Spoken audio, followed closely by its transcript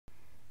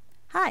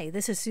Hi,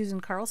 this is Susan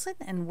Carlson,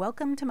 and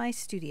welcome to my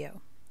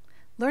studio.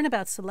 Learn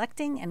about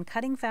selecting and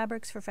cutting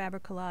fabrics for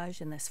fabric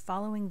collage in this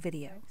following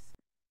video.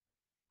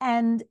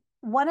 And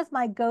one of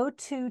my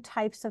go-to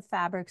types of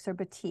fabrics are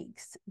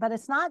batiks, but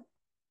it's not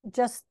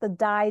just the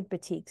dyed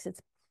batiks,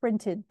 it's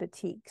printed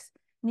batiks.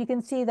 And you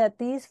can see that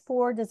these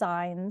 4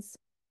 designs,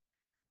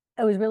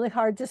 it was really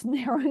hard just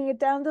narrowing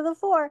it down to the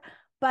 4,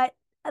 but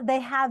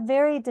they have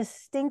very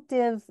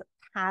distinctive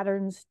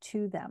patterns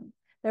to them.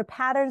 They're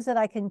patterns that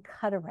I can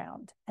cut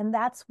around. And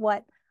that's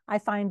what I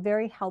find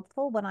very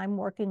helpful when I'm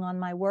working on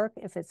my work.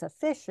 If it's a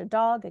fish, a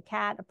dog, a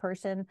cat, a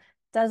person,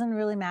 doesn't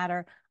really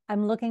matter.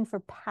 I'm looking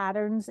for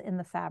patterns in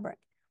the fabric.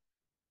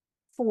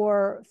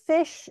 For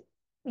fish,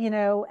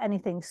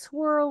 anything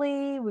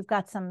swirly, we've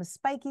got some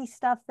spiky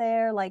stuff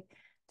there. Like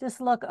just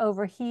look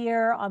over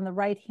here on the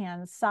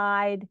right-hand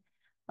side,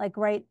 like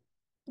right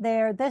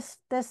there, this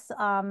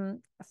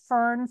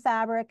fern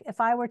fabric,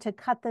 if I were to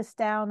cut this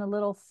down a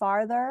little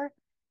farther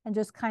and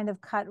just kind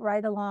of cut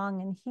right along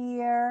in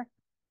here,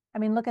 I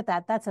mean, look at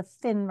that. That's a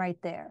fin right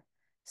there.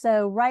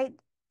 So right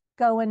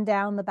going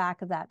down the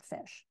back of that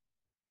fish.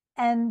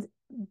 And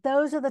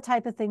those are the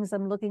type of things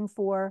I'm looking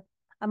for.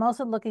 I'm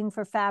also looking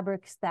for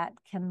fabrics that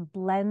can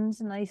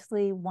blend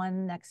nicely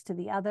one next to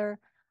the other.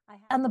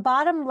 On the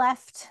bottom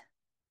left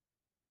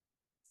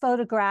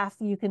photograph,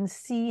 you can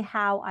see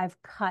how I've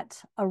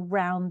cut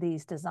around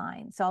these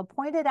designs. So I'll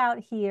point it out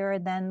here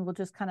and then we'll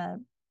just kind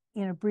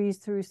of, breeze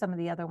through some of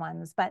the other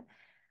ones. But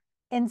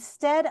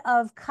instead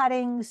of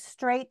cutting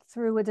straight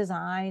through a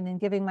design and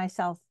giving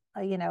myself,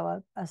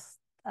 a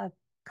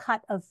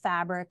cut of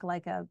fabric,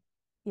 like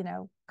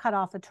cut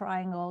off a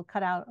triangle,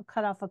 cut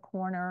off a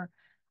corner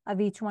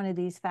of each one of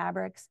these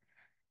fabrics,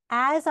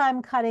 as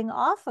I'm cutting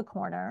off a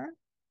corner,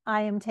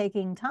 I am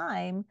taking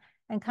time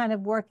and kind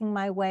of working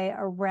my way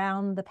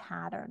around the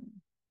pattern.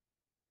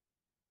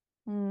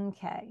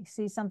 Okay,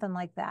 see something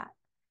like that.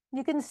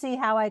 You can see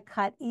how I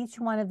cut each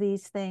one of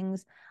these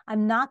things.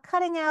 I'm not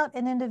cutting out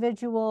an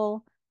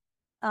individual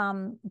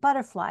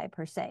butterfly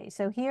per se.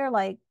 So here,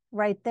 like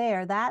right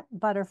there, that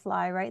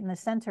butterfly right in the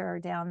center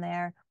down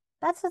there,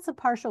 that's a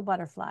partial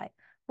butterfly.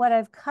 What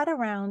I've cut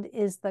around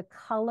is the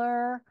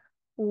color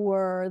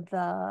or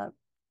the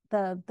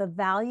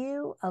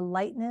value, a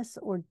lightness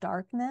or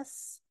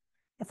darkness.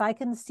 If I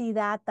can see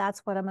that, that's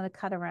what I'm going to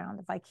cut around.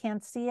 If I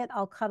can't see it,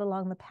 I'll cut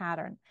along the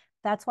pattern.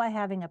 That's why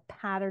having a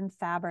patterned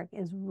fabric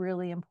is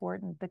really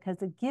important,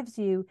 because it gives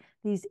you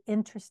these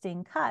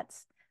interesting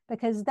cuts.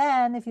 Because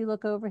then if you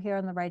look over here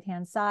on the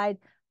right-hand side,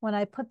 when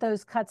I put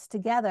those cuts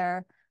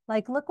together,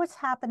 like look what's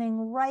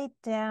happening right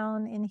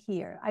down in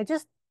here. I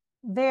just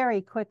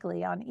very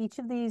quickly on each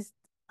of these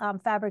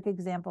fabric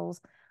examples,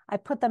 I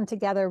put them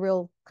together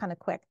real kind of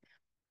quick.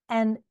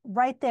 And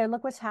right there,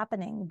 look what's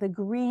happening. The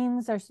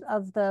greens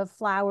of the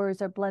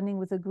flowers are blending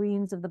with the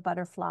greens of the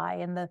butterfly,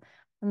 and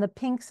the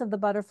pinks of the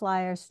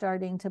butterfly are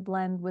starting to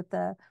blend with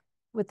the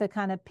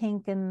kind of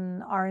pink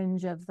and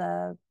orange of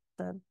the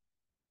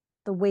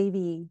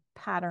wavy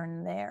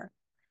pattern there.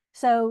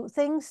 So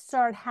things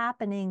start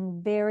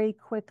happening very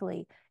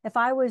quickly. If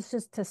I was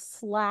just to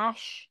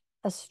slash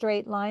a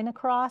straight line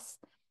across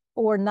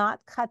or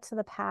not cut to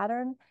the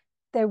pattern,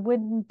 there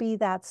wouldn't be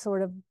that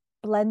sort of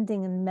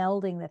blending and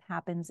melding that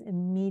happens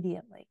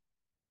immediately.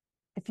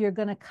 If you're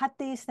going to cut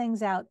these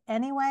things out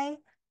anyway,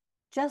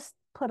 just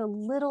put a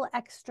little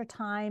extra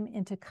time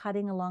into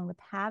cutting along the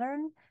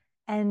pattern,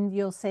 and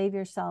you'll save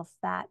yourself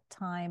that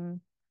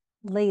time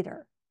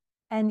later.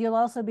 And you'll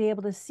also be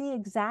able to see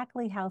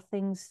exactly how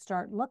things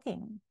start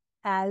looking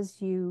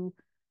as you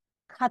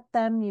cut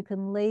them. You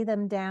can lay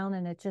them down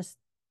and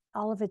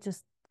all of it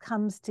just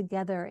comes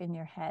together in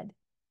your head.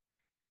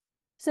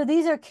 So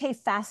these are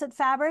K-facet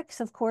fabrics,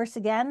 of course,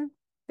 again,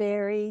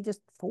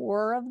 just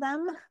 4 of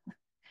them.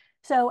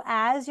 So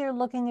as you're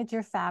looking at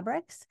your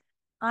fabrics,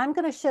 I'm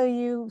going to show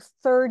you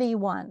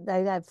 31.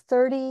 I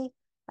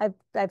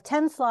have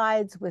 10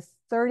 slides with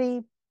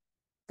 30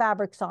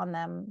 fabrics on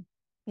them,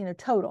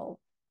 total.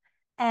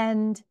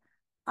 And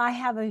I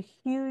have a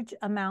huge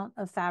amount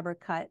of fabric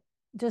cut,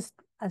 just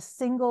a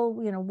single,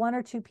 1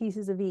 or 2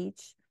 pieces of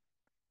each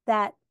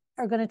that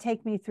are going to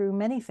take me through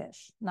many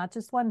fish, not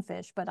just one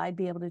fish, but I'd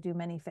be able to do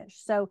many fish.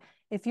 So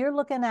if you're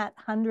looking at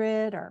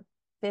 100 or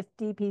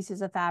 50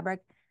 pieces of fabric,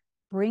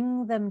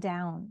 bring them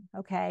down,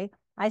 okay?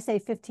 I say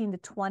 15 to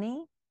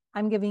 20.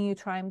 I'm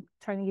trying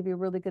to give you a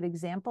really good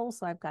example.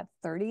 So I've got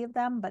 30 of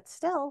them, but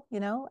still,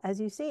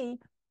 as you see,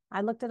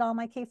 I looked at all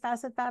my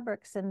K-facet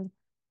fabrics and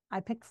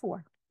I picked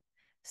 4.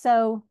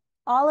 So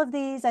all of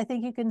these, I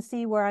think you can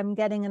see where I'm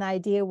getting an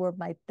idea where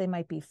they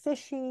might be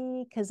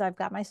fishy, because I've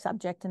got my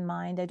subject in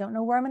mind. I don't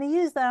know where I'm going to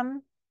use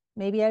them.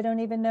 Maybe I don't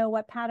even know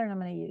what pattern I'm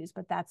going to use,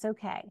 but that's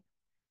okay.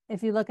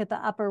 If you look at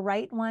the upper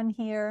right one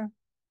here,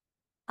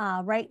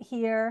 right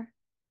here,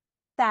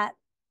 that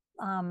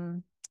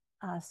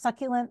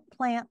succulent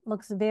plant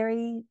looks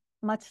very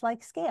much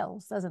like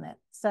scales, doesn't it?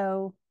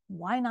 So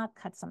why not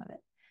cut some of it?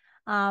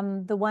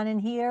 The one in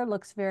here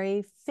looks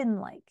very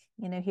fin-like.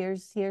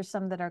 Here's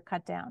some that are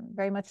cut down,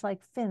 very much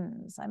like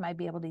fins. I might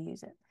be able to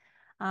use it.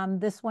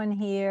 This one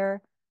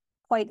here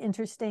quite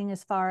interesting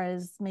as far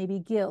as maybe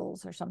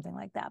gills or something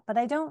like that. But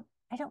I don't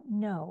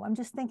know. I'm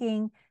just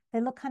thinking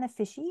they look kind of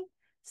fishy.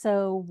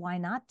 So why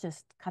not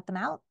just cut them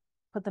out,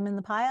 put them in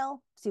the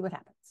pile, see what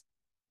happens.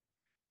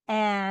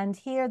 And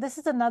here, this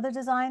is another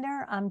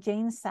designer,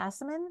 Jane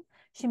Sassaman.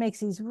 She makes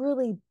these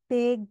really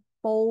big,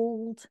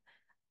 bold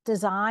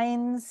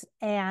designs,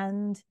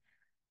 and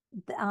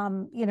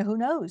you know, who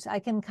knows? I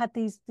can cut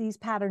these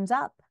patterns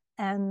up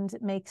and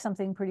make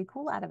something pretty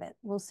cool out of it.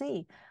 We'll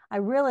see. I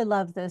really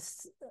love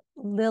this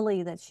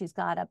lily that she's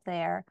got up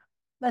there.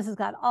 This has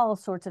got all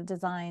sorts of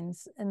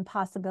designs and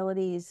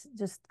possibilities,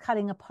 just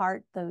cutting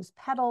apart those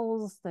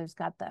petals. There's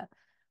got the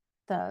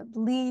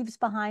leaves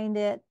behind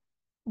it,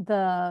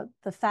 the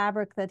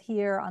fabric that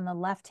here on the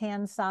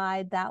left-hand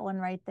side, that one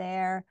right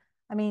there.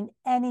 I mean,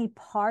 any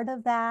part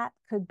of that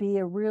could be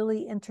a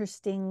really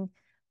interesting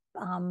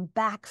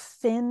back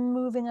fin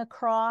moving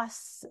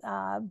across,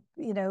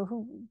 you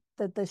know,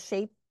 the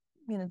shape,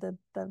 you know,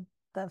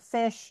 the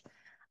fish,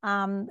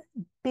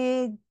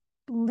 big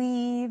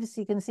leaves.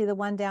 You can see the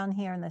one down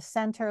here in the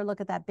center.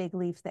 Look at that big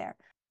leaf there.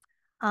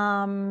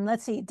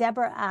 Let's see.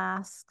 Deborah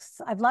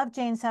asks, I've loved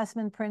Jane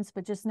Sassman prints,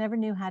 but just never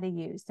knew how to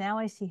use. Now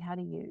I see how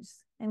to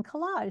use. In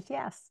collage,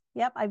 yes.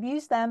 Yep, I've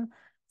used them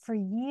for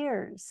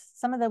years.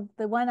 Some of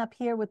the one up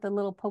here with the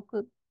little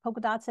polka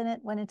dots in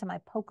it went into my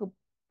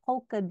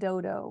polka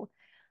dodo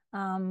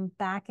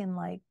back in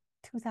like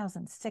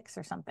 2006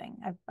 or something.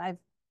 I've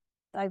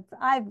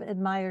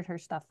admired her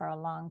stuff for a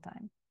long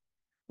time.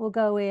 We'll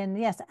go in,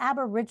 yes,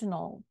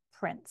 Aboriginal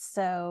prints.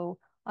 So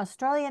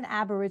Australian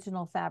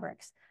Aboriginal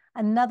fabrics,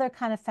 another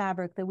kind of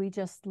fabric that we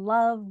just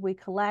love, we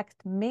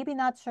collect, maybe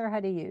not sure how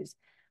to use.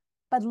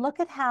 But look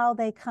at how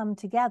they come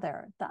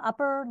together. The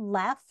upper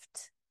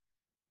left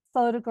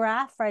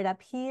photograph right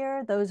up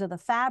here, those are the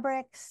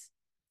fabrics.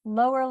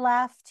 Lower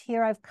left,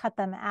 here I've cut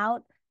them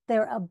out.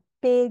 They're a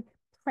big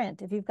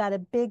print. If you've got a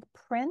big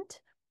print,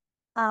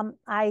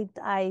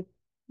 I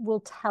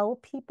will tell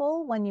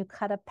people when you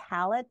cut a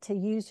palette to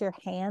use your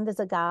hand as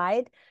a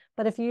guide.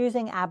 But if you're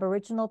using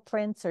Aboriginal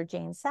prints or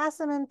Jane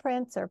Sassaman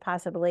prints or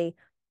possibly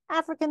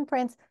African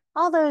prints,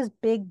 all those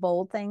big,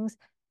 bold things,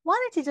 why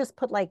don't you just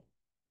put like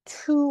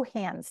 2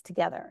 hands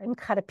together and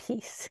cut a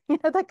piece? You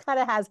know, that kind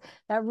of has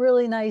that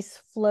really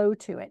nice flow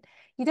to it.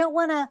 You don't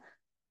want to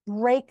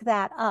break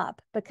that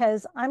up,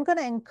 because I'm going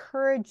to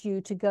encourage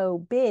you to go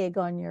big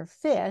on your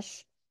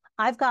fish.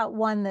 I've got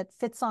one that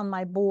fits on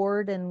my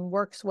board and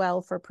works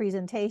well for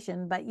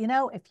presentation. But, you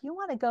know, if you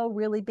want to go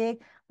really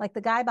big, like the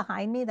guy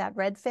behind me, that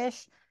red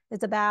fish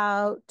is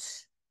about,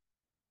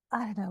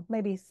 I don't know,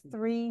 maybe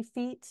 3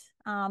 feet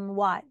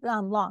wide,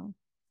 long.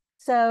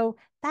 So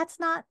that's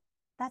not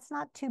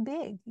too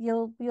big.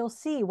 You'll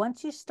see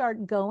once you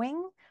start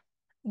going,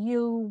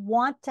 you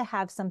want to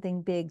have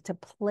something big to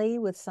play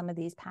with some of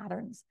these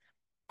patterns.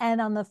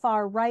 And on the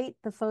far right,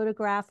 the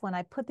photograph, when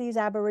I put these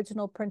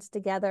Aboriginal prints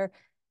together,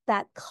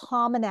 that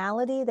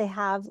commonality, they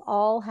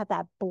all have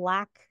that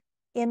black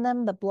in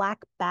them, the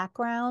black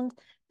background,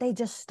 they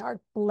just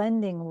start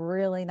blending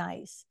really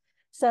nice.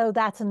 So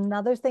that's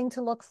another thing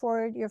to look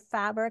for in your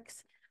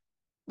fabrics.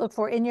 Look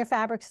for in your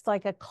fabrics,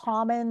 like a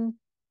common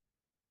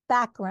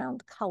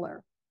background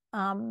color.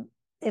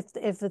 If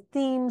the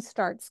theme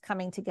starts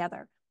coming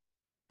together.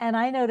 And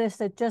I noticed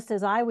that just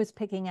as I was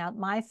picking out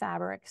my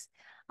fabrics,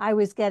 I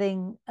was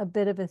getting a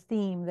bit of a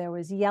theme. There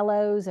was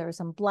yellows, there were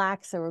some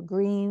blacks, there were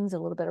greens, a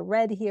little bit of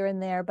red here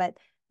and there, but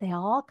they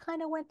all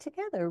kind of went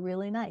together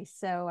really nice.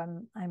 So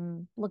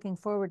I'm looking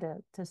forward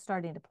to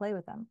starting to play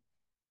with them.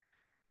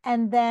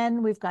 And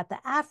then we've got the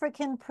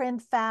African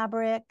print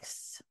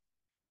fabrics.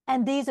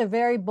 And these are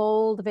very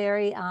bold,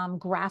 very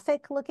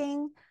graphic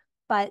looking,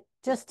 but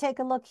just take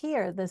a look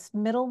here. This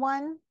middle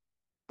one,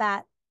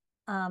 I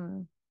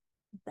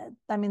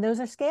mean, those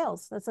are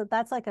scales.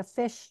 That's like a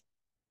fish,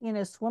 you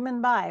know,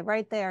 swimming by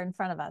right there in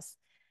front of us.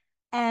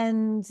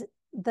 And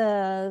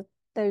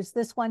there's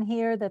this one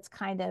here that's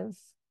kind of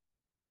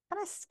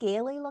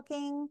scaly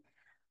looking,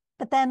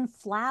 but then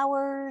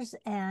flowers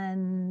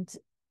and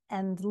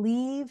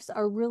leaves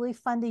are really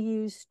fun to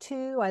use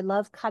too. I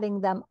love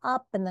cutting them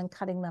up and then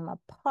cutting them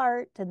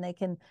apart, and they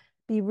can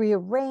be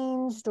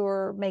rearranged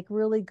or make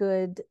really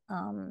good,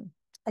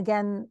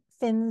 again,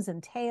 fins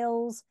and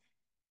tails.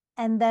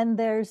 And then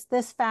there's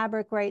this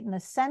fabric right in the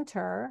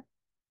center.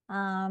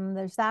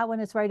 There's that one,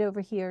 it's right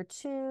over here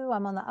too.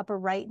 I'm on the upper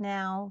right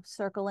now,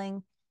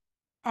 circling.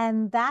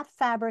 And that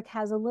fabric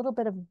has a little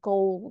bit of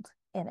gold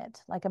in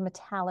it, like a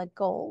metallic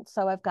gold.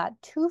 So I've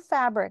got 2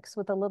 fabrics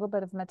with a little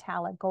bit of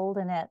metallic gold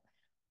in it.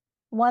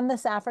 One,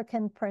 this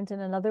African print,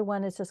 and another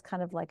one is just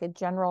kind of like a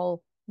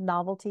general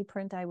novelty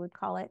print, I would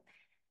call it.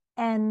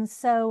 And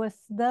so if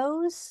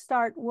those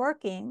start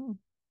working,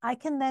 I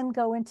can then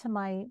go into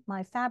my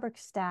fabric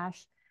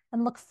stash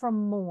and look for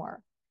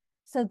more.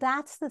 So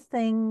that's the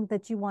thing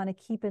that you want to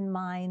keep in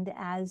mind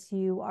as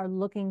you are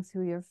looking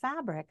through your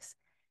fabrics,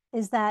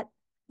 is that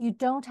you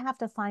don't have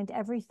to find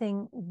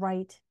everything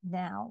right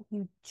now.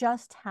 You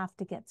just have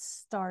to get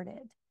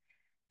started.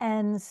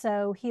 And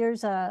so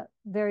here's a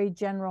very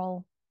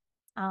general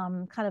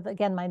kind of,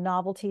 again, my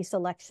novelty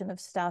selection of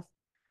stuff.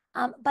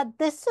 But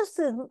this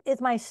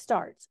is my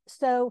start.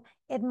 So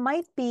it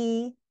might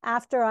be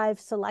after I've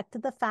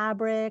selected the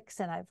fabrics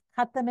and I've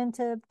cut them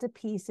into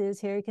pieces.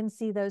 Here you can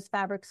see those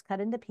fabrics cut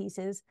into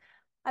pieces.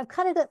 I've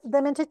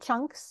them into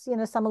chunks,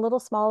 some a little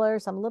smaller,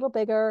 some a little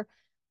bigger.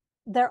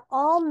 They're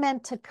all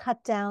meant to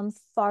cut down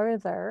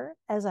farther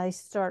as I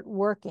start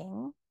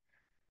working,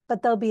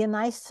 but they'll be a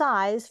nice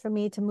size for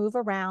me to move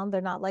around.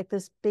 They're not like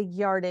this big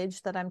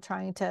yardage that I'm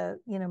trying to,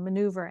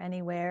 maneuver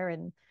anywhere.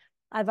 And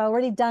I've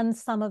already done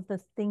some of the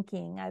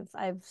thinking.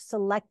 I've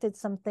selected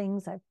some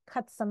things, I've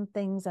cut some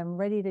things, I'm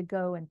ready to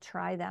go and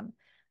try them.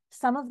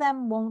 Some of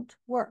them won't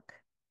work,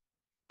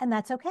 and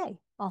that's okay.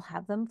 I'll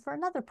have them for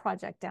another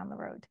project down the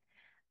road.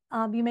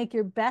 You make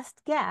your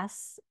best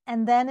guess,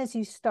 and then as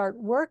you start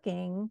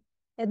working,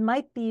 it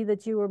might be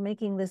that you were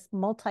making this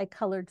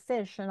multicolored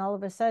fish, and all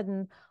of a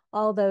sudden,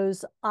 all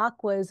those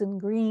aquas and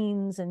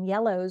greens and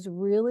yellows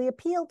really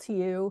appeal to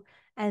you,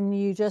 and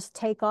you just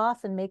take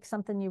off and make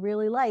something you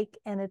really like,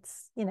 and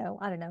it's, I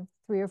don't know,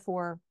 3 or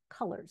 4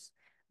 colors,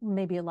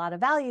 maybe a lot of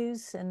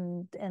values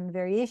and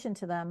variation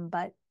to them,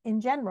 but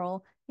in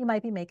general, you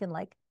might be making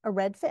like a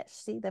red fish.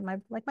 See, that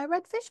like my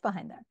red fish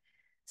behind there.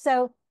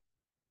 So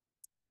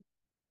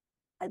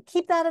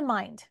keep that in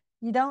mind.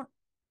 You don't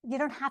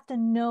have to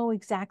know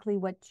exactly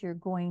what you're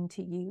going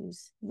to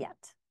use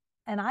yet.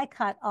 And I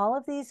cut all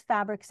of these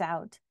fabrics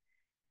out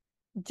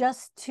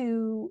just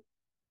to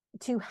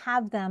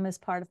have them as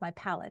part of my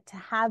palette, to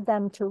have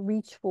them to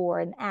reach for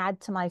and add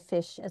to my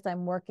fish as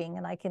I'm working,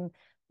 and I can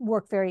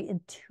work very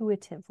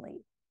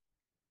intuitively.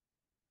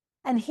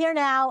 And here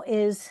now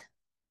is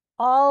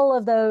all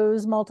of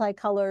those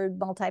multicolored,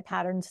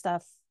 multi-pattern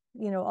stuff,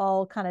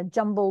 all kind of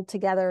jumbled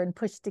together and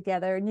pushed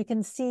together. And you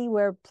can see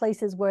where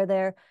places where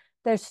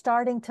they're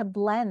starting to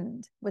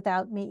blend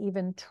without me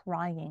even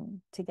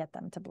trying to get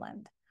them to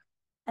blend.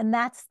 And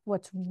that's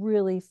what's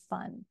really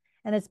fun.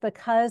 And it's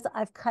because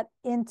I've cut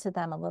into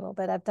them a little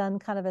bit. I've done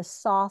kind of a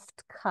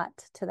soft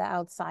cut to the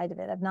outside of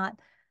it. It's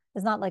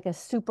not like a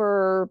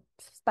super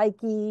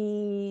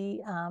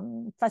spiky,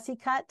 fussy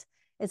cut.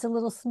 It's a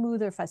little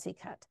smoother fussy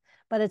cut,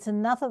 but it's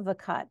enough of a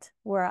cut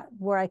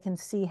where I can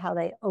see how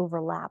they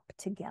overlap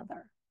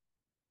together.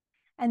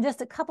 And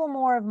just a couple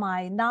more of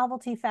my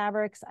novelty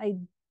fabrics.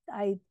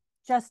 I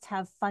just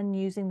have fun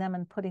using them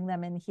and putting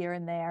them in here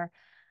and there.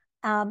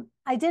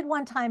 I did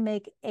one time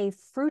make a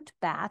fruit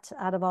bat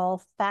out of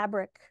all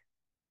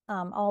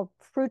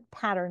fruit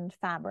patterned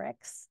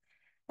fabrics,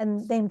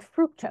 and named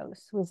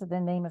Fructose was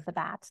the name of the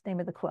bat, name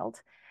of the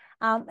quilt.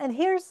 And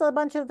here's a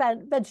bunch of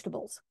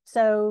vegetables.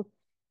 So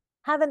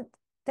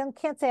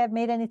can't say I've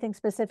made anything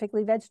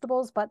specifically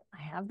vegetables, but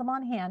I have them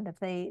on hand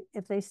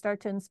if they start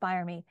to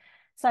inspire me.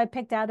 So I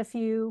picked out a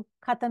few,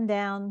 cut them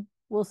down.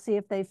 We'll see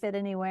if they fit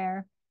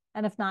anywhere.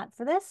 And if not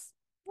for this,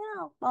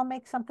 I'll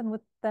make something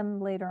with them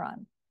later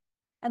on.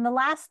 And the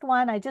last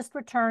one, I just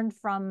returned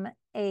from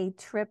a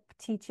trip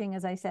teaching,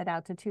 as I said,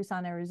 out to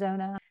Tucson,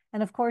 Arizona.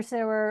 And of course,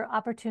 there were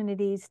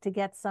opportunities to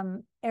get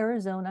some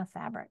Arizona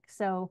fabric.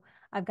 So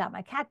I've got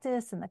my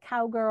cactus and the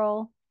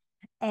cowgirl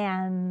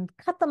and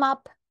cut them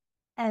up.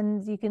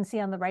 And you can see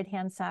on the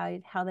right-hand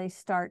side how they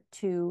start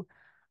to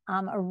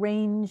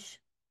arrange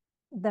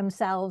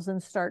themselves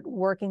and start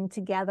working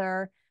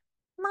together.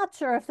 I'm not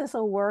sure if this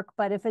will work,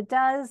 but if it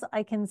does,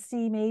 I can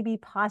see maybe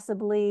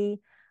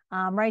possibly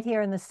right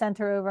here in the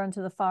center over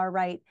onto the far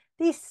right,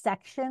 these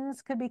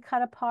sections could be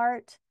cut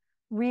apart,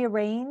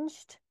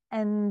 rearranged,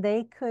 and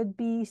they could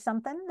be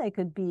something. They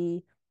could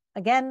be,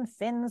 again,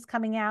 fins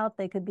coming out.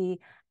 They could be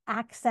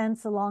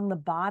accents along the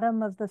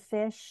bottom of the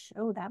fish.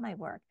 Oh, that might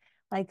work.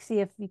 Like, see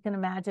if you can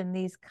imagine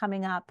these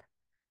coming up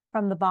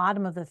from the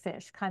bottom of the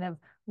fish, kind of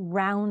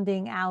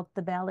rounding out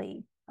the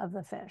belly of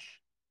the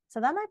fish.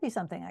 So that might be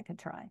something I could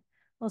try.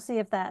 We'll see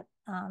if that,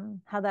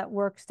 how that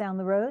works down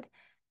the road.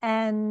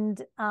 And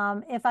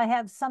if I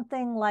have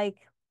something like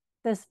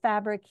this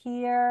fabric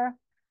here,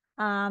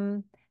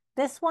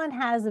 this one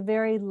has a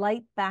very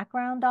light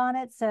background on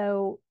it,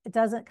 so it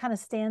doesn't kind of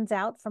stands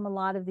out from a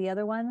lot of the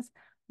other ones.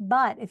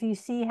 But if you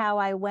see how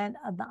I went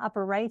on the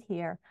upper right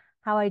here,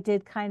 how I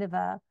did kind of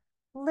a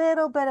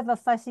little bit of a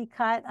fussy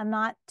cut. I'm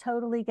not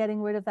totally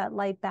getting rid of that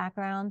light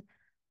background,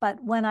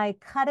 but when I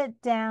cut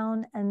it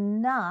down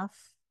enough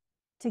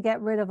to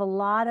get rid of a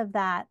lot of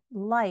that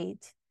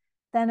light,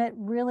 then it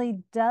really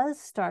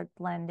does start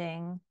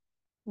blending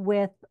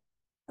with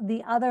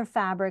the other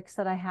fabrics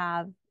that I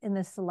have in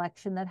this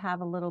selection that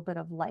have a little bit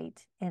of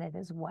light in it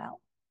as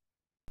well.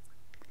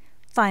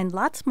 Find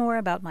lots more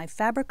about my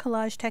fabric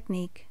collage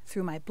technique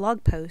through my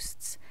blog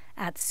posts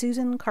at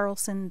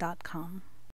susancarlson.com.